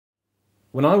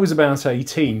When I was about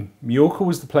 18, Mallorca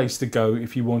was the place to go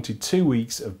if you wanted 2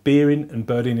 weeks of beering and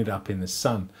birding it up in the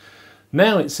sun.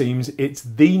 Now it seems it's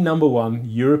the #1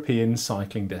 European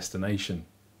cycling destination.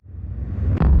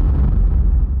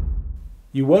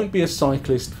 You won't be a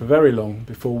cyclist for very long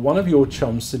before one of your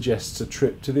chums suggests a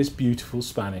trip to this beautiful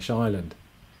Spanish island.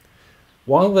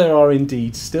 While there are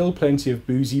indeed still plenty of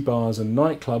boozy bars and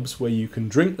nightclubs where you can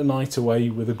drink the night away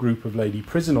with a group of lady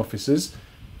prison officers,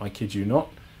 I kid you not,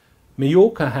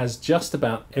 Mallorca has just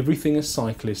about everything a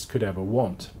cyclist could ever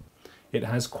want. It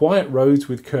has quiet roads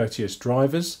with courteous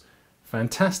drivers,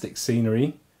 fantastic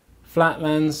scenery,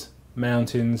 flatlands,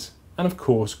 mountains, and of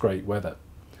course great weather.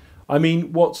 I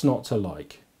mean, what's not to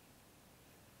like?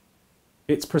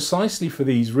 It's precisely for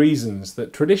these reasons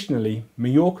that traditionally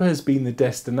Mallorca has been the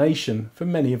destination for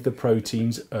many of the pro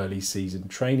teams' early season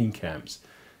training camps.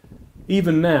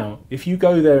 Even now, if you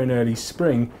go there in early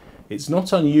spring, it's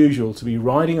not unusual to be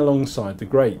riding alongside the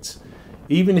greats,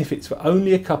 even if it's for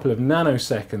only a couple of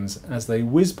nanoseconds as they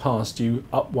whiz past you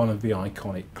up one of the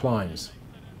iconic climbs.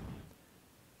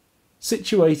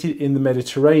 Situated in the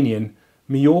Mediterranean,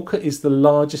 Mallorca is the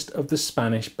largest of the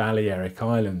Spanish Balearic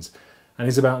Islands and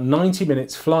is about 90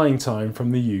 minutes flying time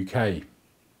from the UK.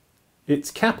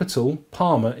 Its capital,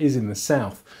 Palma, is in the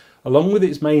south, along with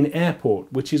its main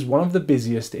airport, which is one of the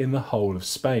busiest in the whole of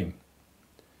Spain.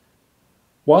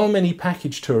 While many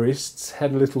package tourists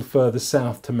head a little further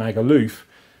south to Magaluf,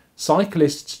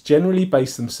 cyclists generally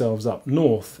base themselves up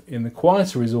north in the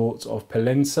quieter resorts of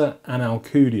Pollença and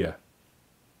Alcúdia.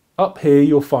 Up here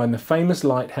you'll find the famous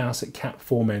lighthouse at Cap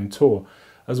Formentor,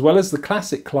 as well as the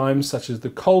classic climbs such as the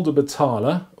Col de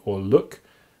Batalla, or Look,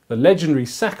 the legendary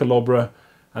Sacalobra,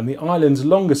 and the island's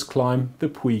longest climb, the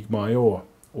Puig Mayor,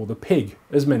 or the Pig,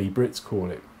 as many Brits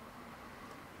call it.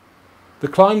 The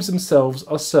climbs themselves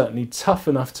are certainly tough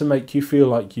enough to make you feel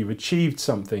like you've achieved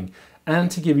something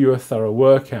and to give you a thorough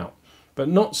workout, but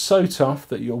not so tough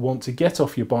that you'll want to get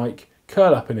off your bike,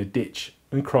 curl up in a ditch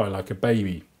and cry like a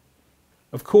baby.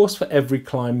 Of course, for every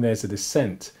climb there's a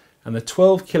descent, and the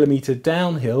 12-kilometre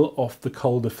downhill off the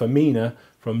Col de Femina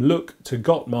from Look to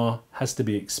Gotmar has to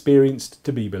be experienced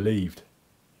to be believed.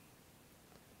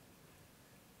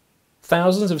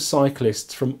 Thousands of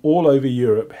cyclists from all over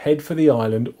Europe head for the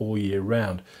island all year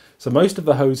round, so most of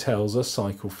the hotels are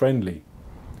cycle friendly.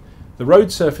 The road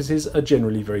surfaces are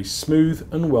generally very smooth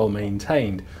and well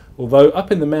maintained, although up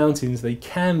in the mountains they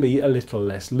can be a little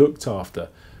less looked after,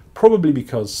 probably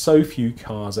because so few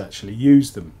cars actually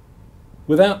use them.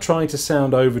 Without trying to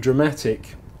sound over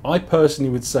dramatic, I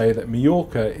personally would say that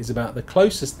Mallorca is about the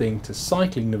closest thing to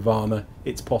cycling Nirvana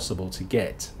it's possible to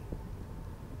get.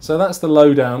 So that's the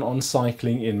lowdown on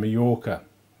cycling in Mallorca.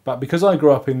 But because I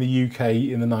grew up in the UK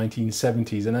in the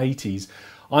 1970s and 80s,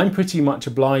 I'm pretty much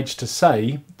obliged to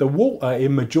say the water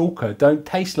in Mallorca don't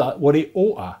taste like what it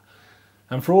oughta.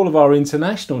 And for all of our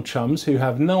international chums who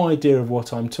have no idea of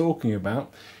what I'm talking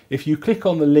about, if you click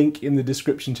on the link in the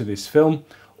description to this film,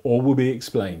 all will be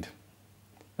explained.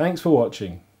 Thanks for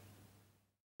watching.